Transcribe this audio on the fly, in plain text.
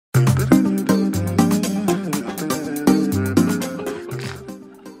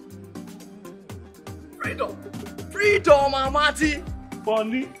Freedom Amati.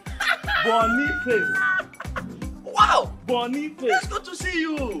 Bonnie face. Wow. Bonnie face. It's good to see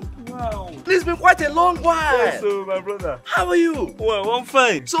you. Wow. It's been quite a long while. Yes, my brother. How are you? Well, I'm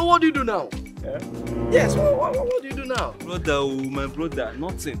fine. So what do you do now? Yeah. Yes, what do you do now? Brother, oh, my brother,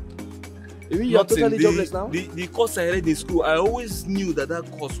 nothing. You mean you're totally The- jobless now? The course I read in school, I always knew that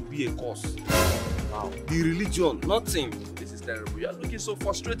course would be a course. Wow. The religion, nothing. This is terrible. You are looking so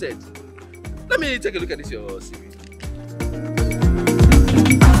frustrated. Let me take a look at this your CV.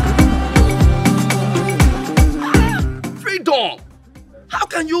 Freedom! How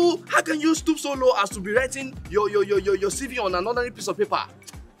can you stoop so low as to be writing your CV on an ordinary piece of paper?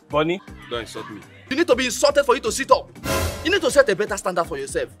 Bonnie, don't insult me. You need to be insulted for you to sit up. You need to set a better standard for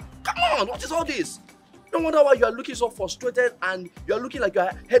yourself. Come on, what is all this? No wonder why you are looking so frustrated and you are looking like you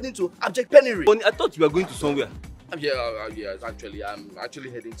are heading to abject penury. Bonnie, I thought you were going to somewhere. Yes, actually, I'm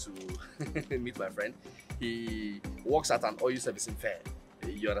actually heading to meet my friend. He works at an oil servicing firm.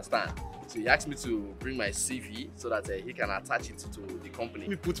 You understand? So he asked me to bring my CV so that he can attach it to the company. Let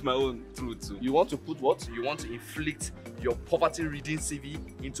me put my own through too. You want to put what? You want to inflict your poverty reading CV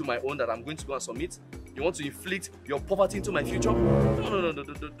into my own that I'm going to go and submit? You want to inflict your poverty into my future? No,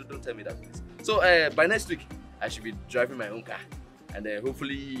 don't tell me that, please. So by next week, I should be driving my own car. And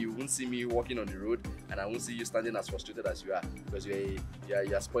hopefully you won't see me walking on the road and I won't see you standing as frustrated as you are because you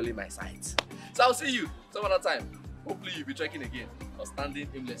are spoiling my sight. So I'll see you some other time. Hopefully you'll be trekking again or standing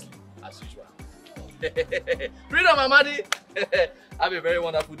aimlessly as usual. Freedom Amadi! Have a very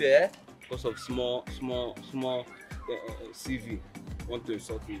wonderful day. Eh? Because of small CV. Want to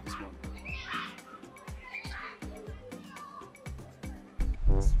insult me this morning.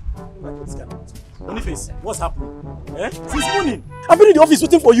 Boniface, what's happening? Eh? Since morning, I've been in the office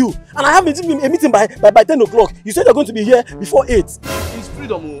waiting for you, and I have a meeting by 10 o'clock. You said you're going to be here before 8. It's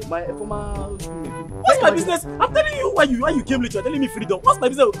Freedom, my former schoolmate. What's my business? I'm telling you why you came late. You're telling me Freedom. What's my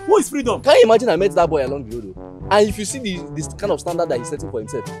business? Who is Freedom? Can you imagine I met that boy along the road? And if you see this kind of standard that he's setting for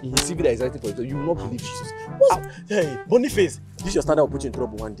himself, in his CV that he's setting for himself, you will not believe Jesus. Hey, Boniface, this your standard will put you in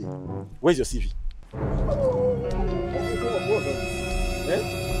trouble one day. Where's your CV? Eh?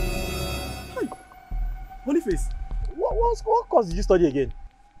 Boniface, what course did you study again?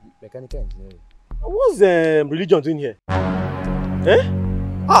 Mechanical engineering. What's religion doing here? Eh?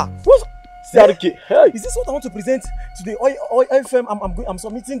 What's CRK? Hey. Is this what I want to present to the oil firm I'm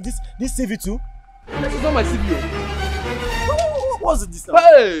submitting this CV to? This is not my CV. What's this now?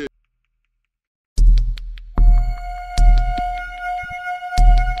 Hey!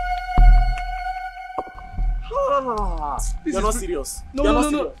 You're not serious.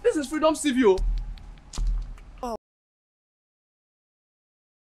 No. This is Freedom CV.